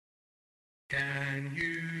Can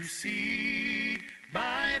you see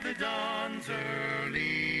by the dawn's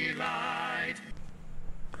early light?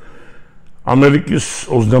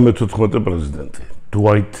 ამერიკის 34 პრეზიდენტი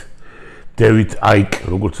დუაიტ დევიდ აიკ,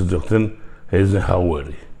 როგორც ეძახდნენ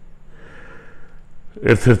ეიზენჰაუერი.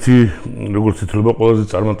 ერთ-ერთი, როგორც ითვლება, ყველაზე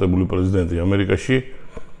წარმატებული პრეზიდენტი ამერიკაში.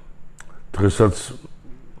 დღესაც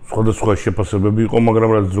სხვადასხვა შეფასებები იყო,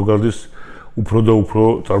 მაგრამ რაც ზოგადის უფრო და უფრო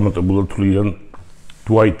წარმატებულად თვლიან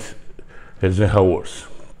დუაიტ ეიზენჰაუერს.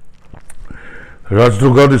 რაც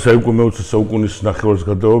ზოგადის აი უკვე მე-20 საუკუნის ნახევარს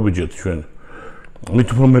გადავაბიჯეთ ჩვენ. მით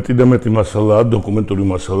უფრო მეტი და მეტი მასალაა, დოკუმენტური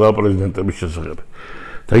მასალაა პრეზიდენტების შესახებ.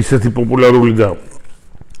 და ისეთი პოპულარული და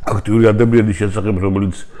აქტიური ადამიანის შესახებ,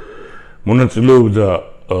 რომელიც მონაწილეობდა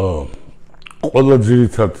ყველა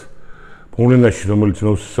ძირითად მოვლენაში, რომელიც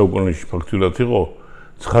მე-20 საუკუნეში ფაქტურად იყო,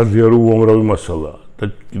 ცხადია, რომ უამრავი მასალაა. და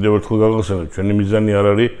კიდევ ერთხელ გაგახსენებ, ჩვენი მიზანი არ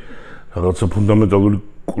არის რაღაცა ფუნდამენტალური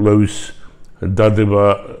კვლევის დადება,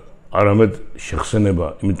 არამედ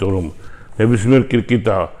შეხსენება, იმიტომ რომ ნებისმიერ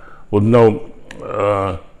კირკიტა ოდნავ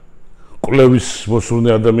კვლევის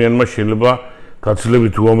მოსურნე ადამიანმა შეიძლება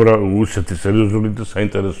გაცილებით უამრავი უსეთი სერიოზული და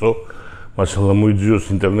საინტერესო მასალა მოიძიოს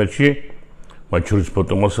ინტერნეტში, მათ შორის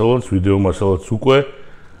ფოტო მასალაც, ვიდეო მასალაც უკვე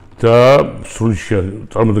და სრული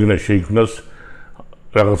წარმოდგენა შეიქმნას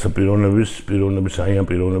რაღაცა პიროვნების, აი ამ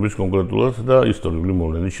პიროვნების კონკრეტულად და ისტორიული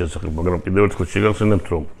მოვლენის შესახებ, მაგრამ კიდევ ერთხელ შეგახსენებთ,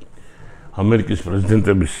 რომ ამერიკის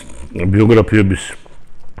პრეზიდენტების ბიოგრაფიების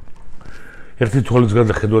ერთი თვალის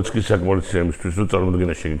გადახედვაც კი საკმარისია იმისთვის, რომ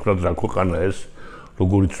წარმოდგენა შეიქმნათ, რა ქვეყანა ეს,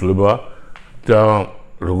 როგორ იცვლება და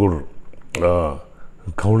როგორ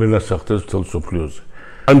გავლენას ახდენს მთელ მსოფლიოზე.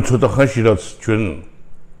 ამ ცოტა ხანში, რაც ჩვენ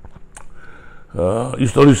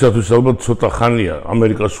ისტორიისათვის ალბათ ცოტა ხანია,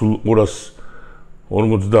 ამერიკა სულ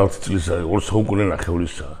 250 წლის არის, 2 საუკუნე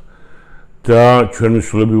ნახევრისაა. და ჩვენ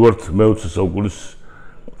მისულები ვართ მე-20 საუკუნის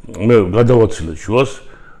მე გადავაცილეთ შუას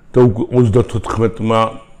და 34-მა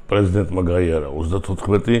პრეზიდენტმა გაიარა,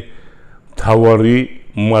 34 მთავარი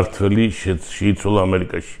მმართველი შეიცვალა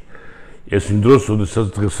ამერიკაში. ეს იმ დროს, როდესაც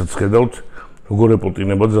დღესაც ხედავთ, როგორ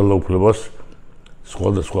ეპოტინება ძალაუფლებას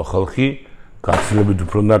სხვადასხვა ხალხი, გაცილებით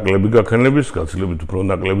უფრო ნაკლები გაქანების, გაცილებით უფრო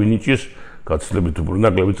ნაკლები ნიჭის, გაცილებით უფრო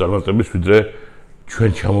ნაკლები წარმატების, ვიდრე ჩვენ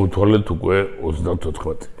ჩამოვთვალეთ უკვე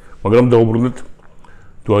 34. მაგრამ დაუბრუნდეთ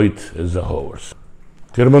დუაიტ ეიზენჰაუერს.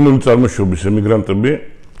 გერმანული წარმოშობის ემიგრანტები,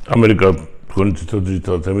 ამერიკა თქვენი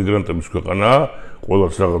ძირითადად ემიგრანტების ქვეყანაა,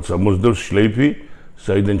 ყველას რაღაცა მოსდევს შლეიფი,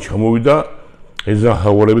 საიდან ჩამოვიდა,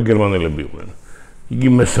 ეიზენჰაუერები გერმანელები იყვნენ. იგი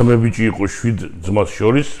მესამე ბიჭი იყო 7 ძმას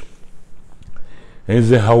შორის.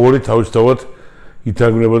 ეიზენჰაუერი თავისთავად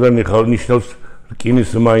ითარგმნება და ნიშნავს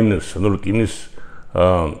რკინის მაინერს, ანუ რკინის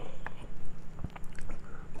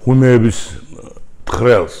ხუნეების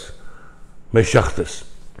თხრელს,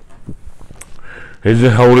 მეშახტეს.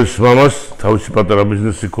 ეიზენჰაუერის მამას თავისი პატარა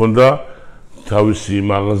ბიზნესი ჰქონდა, თავისი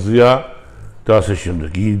მაღაზია და ასე შემდეგ.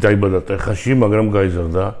 იგი დაიბადა ტეხასში, მაგრამ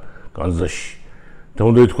გაიზარდა კანზასში. და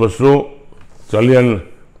უნდა ითქვას, რომ ძალიან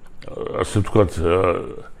ასე ვთქვათ,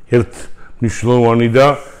 ერთმნიშვნელოვანი და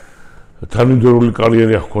თანმიმდევრული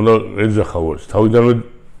კარიერა ჰქონდა ეიზენჰაუერს. თავიდანვე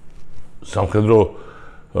სამხედრო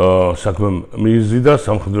საქმემ მიიზიდა,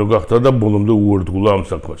 სამხედრო გახდა და ბოლომდე უერთგულა ამ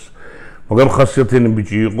საქმეს. მაგრამ ხასიათიანი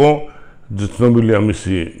ბიჭი იყო, ცნობილია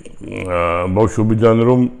მისი ბავშვობიდან,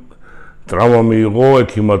 რომ ტრავმა მიიღო,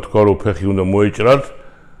 ექიმმა თქვა, რომ ფეხი უნდა მოეჭრათ,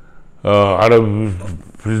 არა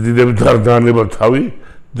პრეზიდენტები დაანება თავი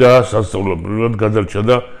და სასწავლებლად გადარჩა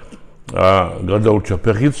და გადაურჩა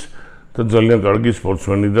ფეხიც და ძალიან კარგი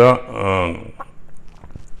სპორტსმენი და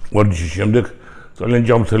ვარჯიშის შემდეგ ძალიან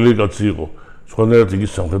ჯანმრთელი კაცი იყო. სხვანაირად იგი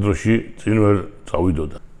სამხედროში წინ ვერ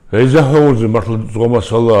წავიდოდა. ეიზენჰაუერზე მართლა ზღვა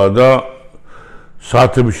მასალაა და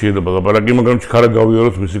საათები შეიძლება ლაპარაკი, მაგრამ ჩქარა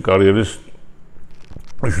გავიაროთ მისი კარიერის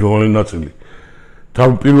მნიშვნელოვანი ნაწილი.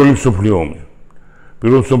 პირველი მსოფლიო ომი.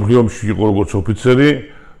 პირველ მსოფლიო ომში იყო როგორც ოფიცერი,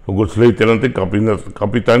 როგორც ლეიტენანტი,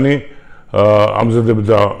 კაპიტანი,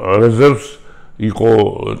 ამზადებდა რეზერვს, იყო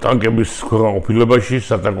ტანკების ქვეყანყოფილებაში,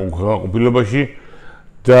 სატანკო ქვეყანყოფილებაში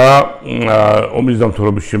და ომის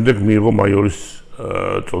დამთავრების შემდეგ მიიღო მაიორის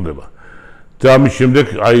წოდება. და ამის შემდეგ,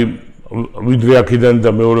 აი, ვიდრე აქედან და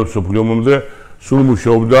მეორე მსოფლიო ომამდე სულ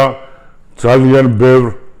მუშაობდა ძალიან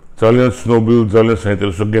ბევრ, ძალიან ცნობილ, ძალიან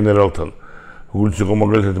საინტერესო გენერალთან, როგორც იყო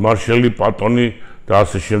მაგალითად მარშალი, პატონი და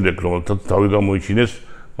ასე შემდეგ, რომელთაც თავი გამოიჩინეს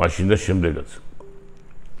მაშინ და შემდეგაც.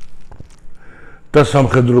 და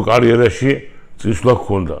სამხედრო კარიერაში წინსვლა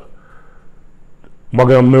ჰქონდა.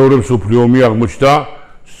 მაგრამ მეორე მსოფლიო ომი აღმოჩნდა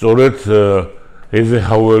სწორედ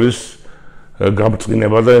ეიზენჰაუერის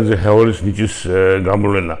გამწყინება და ეიზენჰაუერის ნიჭის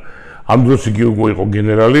გამრავლენა. ამ დროს იგი უკვე იყო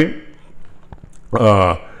გენერალი,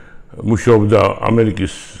 მუშაობდა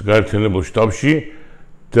ამერიკის გაერთიანებულ შტაბში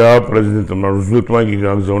და პრეზიდენტმა რუზველტმა იგი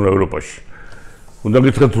გააგზავნა ევროპაში. უნდა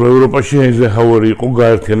გითხრათ, რომ ევროპაში ეიზენჰაუერი იყო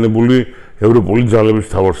გაერთიანებული ევროპული ძალების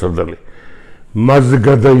მთავარსარდალი. მასზე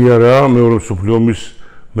გადაიარა მეორე მსოფლიო ომის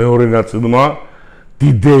მეორე ნაწილმა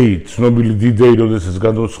D-Day, ცნობილი D-Day, როდესაც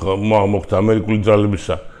გადმოსხმა მოხდა ამერიკული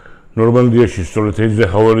ძალებისა ნორმანდიაში, სწორედ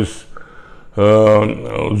ეიზენჰაუერის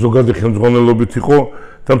ზოგადი ხელმძღვანელობით იყო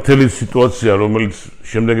და მთელი სიტუაცია, რომელიც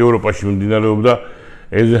შემდეგ ევროპაში მიმდინარეობდა,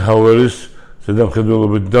 ეიზენჰაუერის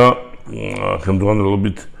ზედამხედველობით და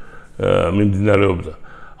ხელმძღვანელობით მიმდინარეობდა.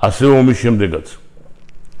 ასევე ომის შემდეგაც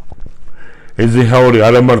ეიზენჰაუერი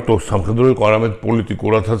არა მარტო სამხედრო იყო, არამედ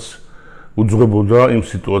პოლიტიკურადაც უძღვებოდა იმ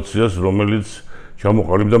სიტუაციას, რომელიც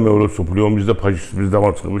ჩამოყალიბდა მეორე მსოფლიო ომის და ფაშიზმის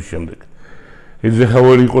დამარცხების შემდეგ.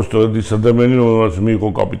 ეიზენჰაუერი იყო სწორედ ის ადამიანი, რომელმაც მიიღო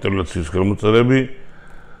კაპიტულაციის ხელმოწერები,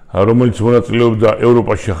 რომელიც მონაწილეობდა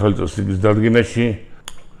ევროპაში ახალი წესრიგის დადგენაში,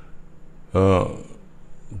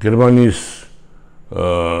 გერმანიის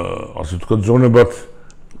ასე ვთქვათ ზონებად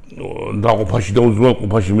დაყოფაში და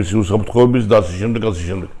უზრუნველყოფაში მისი უსაფრთხოების და ასე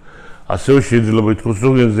შემდეგ. ასევე შეიძლება ითქვას,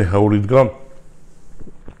 რომ ეიზენჰაუერი იდგა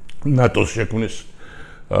ნატოს შექმნის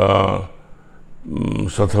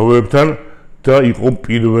სათავეებთან და იყო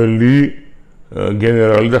პირველი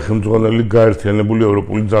გენერალი და ხელმძღვანელი გაერთიანებული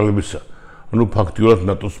ევროპული ძალებისა. ანუ ფაქტიურად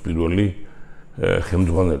ნატოს პირველი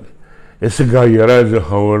ხელმძღვანელი. ესე გაიარა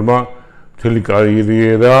ეიზენჰაუერმა მთელი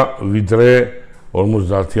კარიერა ვიდრე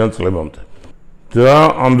 50-იან წლებამდე. და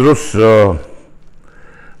ამ დროს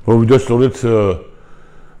მოვიდა სწორედ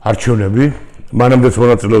არჩევნები. მანამდეც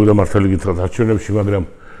მონაწილეობდა მართალი გითხრათ არჩევნებში, მაგრამ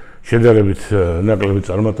შედარებით ნაკლები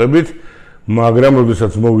წარმატებით. მაგრამ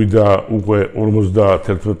როდესაც მოვიდა უკვე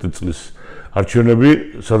 51 წლის არჩევნები,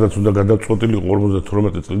 სადაც უნდა გადაწყვეტილიყო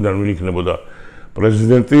 52 წლიდან ვინ იქნებოდა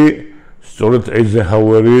პრეზიდენტი, სწორედ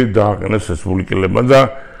ეიზენჰაუერი დააყენეს რესპუბლიკელებმა და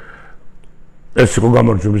ეს იყო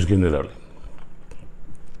გამარჯვების გენერალი.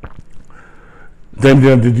 და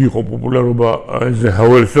იმდენად დიდი იყო პოპულარობა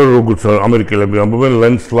ეიზენჰაუერის, როგორც ამერიკელები ამბობენ,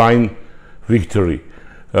 landslide victory.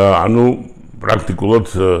 ანუ პრაქტიკულად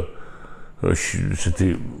ესეთი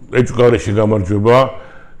ეჭვგარეშე გამარჯვება,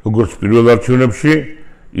 როგორც პირველ არჩევნებში,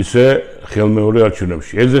 ისე ხელმეორე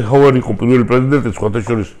არჩევნებში. ეიზენჰაუერი იყო პირველი პრეზიდენტი, სხვათა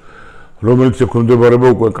შორის, რომელიც ექვემდებარება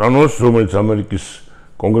უკვე კანონს, რომელიც ამერიკის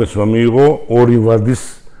კონგრესმა მიიღო 2 ვადის,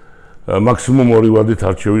 მაქსიმუმ 2 ვადით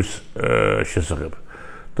არჩევის შესახებ.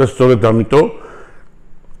 და სწორედ ამიტომ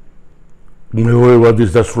მეორე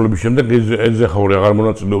ვადის დასრულების შემდეგ ეიზენჰაუერი აღარ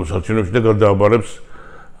მონაწილეობს არჩევნებში და გადააბარებს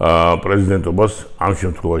პრეზიდენტობას ამ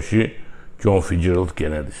შემთხვევაში ჯონ ფიჯერალდ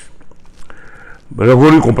კენედის.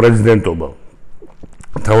 როგორ იყო პრეზიდენტობა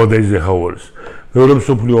თავად ეიზენჰაუერის? მეორე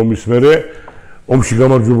მსოფლიო ომის მერე ომში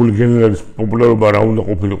გამარჯვებული გენერალის პოპულარობა რა უნდა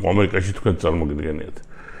ყოფილიყო ამერიკაში, თქვენ წარმოგიდგენიათ.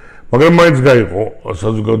 მაგრამ მაინც გაიყო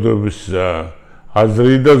საზოგადოების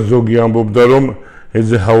აზრი და ზოგი ამბობდა, რომ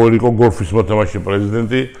ეიზენჰაუერი იყო გოლფის მოთამაშე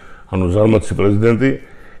პრეზიდენტი, ანუ ზარმაცი პრეზიდენტი.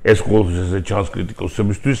 ეს ყოველთვის ესე ჩანს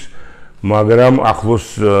კრიტიკოსებისთვის, მაგრამ ახლოს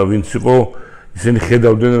ვინც იყო, ისინი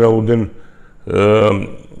ხედავდნენ რაოდენ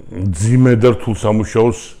ძიმე და რთულ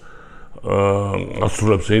სამუშაოს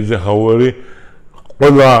ასრულებს ეიზენჰაუერი.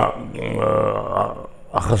 ყველა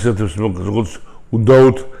ახასიათებს როგორც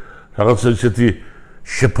უდაოდ რაღაცა ისეთი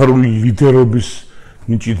შეფარული ლიდერობის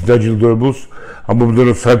ნიჭით დაჯილდოებულს. ამბობდნენ,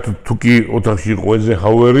 რომ საერთოდ თუ კი ოთახში იყო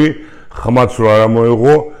ეიზენჰაუერი, ხმაც რო არ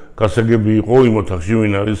ამოეღო, გასაგები იყო იმ ოთახში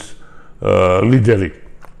ვინ არის ლიდერი.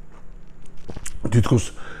 თითქოს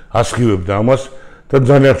ასხივებდა ამას და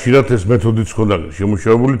ძალიან ხშირად ეს მეთოდიც ჰქონდა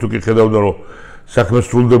შემუშავებული. თუ კი ხედავდა, რომ საქმე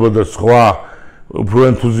სრულდება და სხვა უფრო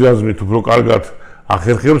ენთუზიაზმით, უფრო კარგად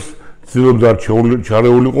ახერხებს, ცდილობდა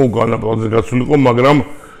ჩარეულიყო, განაплодზე გასულიყო, მაგრამ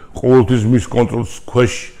ყოველთვის მის კონტროლს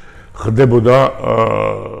ქვეშ ხდებოდა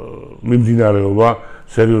მიმდინარეობა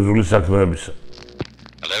სერიოზული საქმეებისა.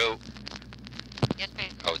 Hello? Yes,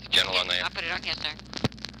 please. Oh, the general on there. I'll put it on, yes, sir.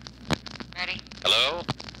 Ready? Hello?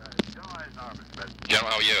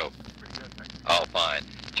 General, how are you? Pretty good, thank you. Oh, fine.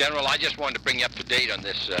 General, I just wanted to bring you up to date on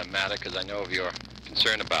this matter because I know of your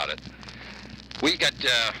concern about it. We got,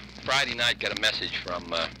 Friday night, got a message from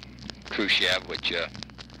Khrushchev, which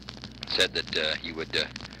said that he would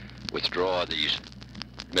withdraw these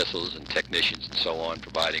missiles and technicians and so on,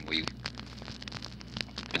 providing we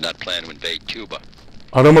did not plan to invade Cuba.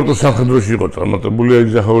 არა მარტო სამხედროში იყო წარმატებული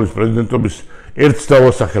ეიზენჰაუერის პრეზიდენტობის ერთს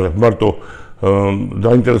დავასახელებ, მარტო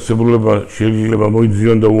დაინტერესებულება შეიძლება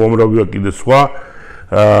მოიძიონ და უამრავია კიდე სხვა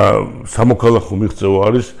სამოქალაქო მიღწევა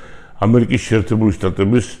არის ამერიკის შეერთებული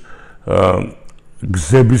შტატების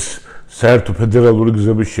გზების საერთო ფედერალური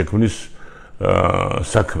გზების შექმნის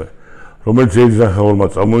საქმე, რომელიც ეიზენჰაუერმა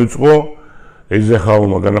წამოიწყო.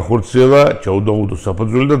 ეიზენჰაუერმა განახორციელა, ჩაუდაუდო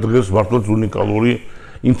საფუძველი და დღეს მართლაც უნიკალური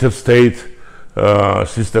interstate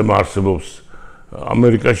სისტემა არსებობს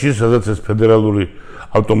ამერიკაში, სადაც ეს ფედერალური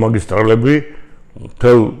ავტომაგისტრალები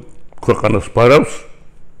მთელ ქვეყანას ფარავს,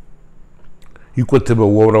 იკვეთება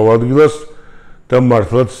უამრავ ადგილას და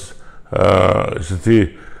მართლაც ესეთი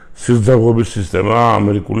სიძაღობის სისტემაა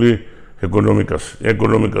ამერიკული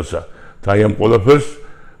ეკონომიკასა. და აი ამ ყველაფერს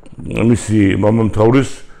მისი მამამთავრის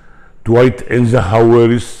დუაიტ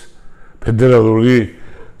ეიზენჰაუერის ფედერალური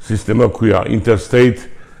სისტემა ქვია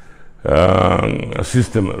interstate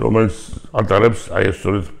სისტემა, რომელიც ატარებს აი ეს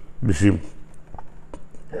სწორედ მისი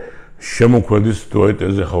შემოქმედის დუაიტ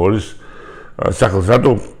ეიზენჰაუერის სახელს.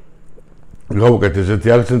 რატო გავუკეთ ესეთი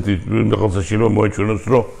აქცენტი, რაღაცა შეიძლება მოეჩვენოს,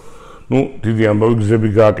 რომ დიდი ამბავი გზები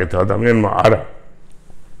გააკეთა ადამიანმა, არა.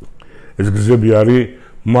 ეს გზები არის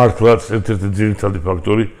მართლაც ერთ-ერთი ძირითადი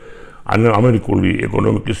ფაქტორი ამერიკული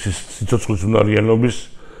ეკონომიკის სიცოცხლის უნარიანობის,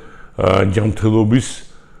 ჯანმრთელობის,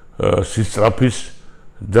 სისწრაფის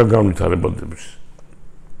და განვითარებადების.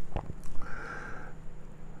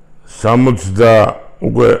 60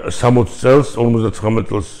 წელს, 59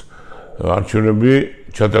 წელს არჩევნები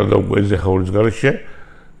ჩატარდა უკვე ეიზენჰაუერის გარეშე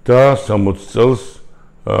და 60 წელს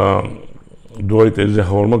დუაიტ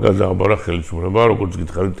ეიზენჰაუერმა გადააბარა ხელისუფლება, როგორც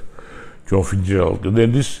გითხარით, ჯონ ფიცჯერალდ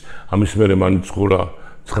კენედის, ამის მერე მან იცხოვრა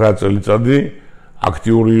 9 წელიწადი,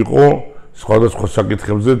 აქტიური იყო სხვადასხვა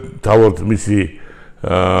საკითხებზე, თავად მისი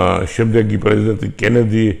შემდეგი პრეზიდენტი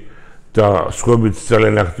კენედი და სხვაებიც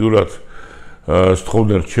ძალიან აქტიურად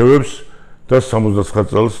სთხოვდნენ რჩევებს და 69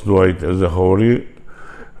 წელს დუაიტ ეიზენჰაუერი,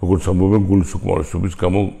 როგორც ამბობენ, გულის უკმარისობის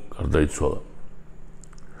გამო გარდაიცვალა.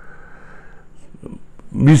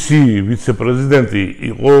 მისი ვიცე-პრეზიდენტი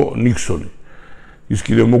იყო ნიქსონი. ის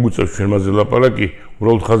კიდევ მოგვიწევს ჩვენ მასზე ლაპარაკი,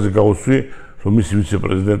 უბრალოდ ხაზზე გავუსვი, რომ მისი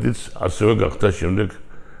ვიცე-პრეზიდენტიც ასევე გახდა შემდეგ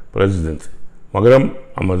პრეზიდენტი. მაგრამ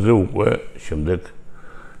ამაზე უკვე შემდეგ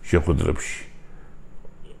შეხვედრებში.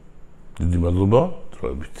 დიდი მადლობა,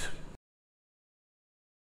 დროებით.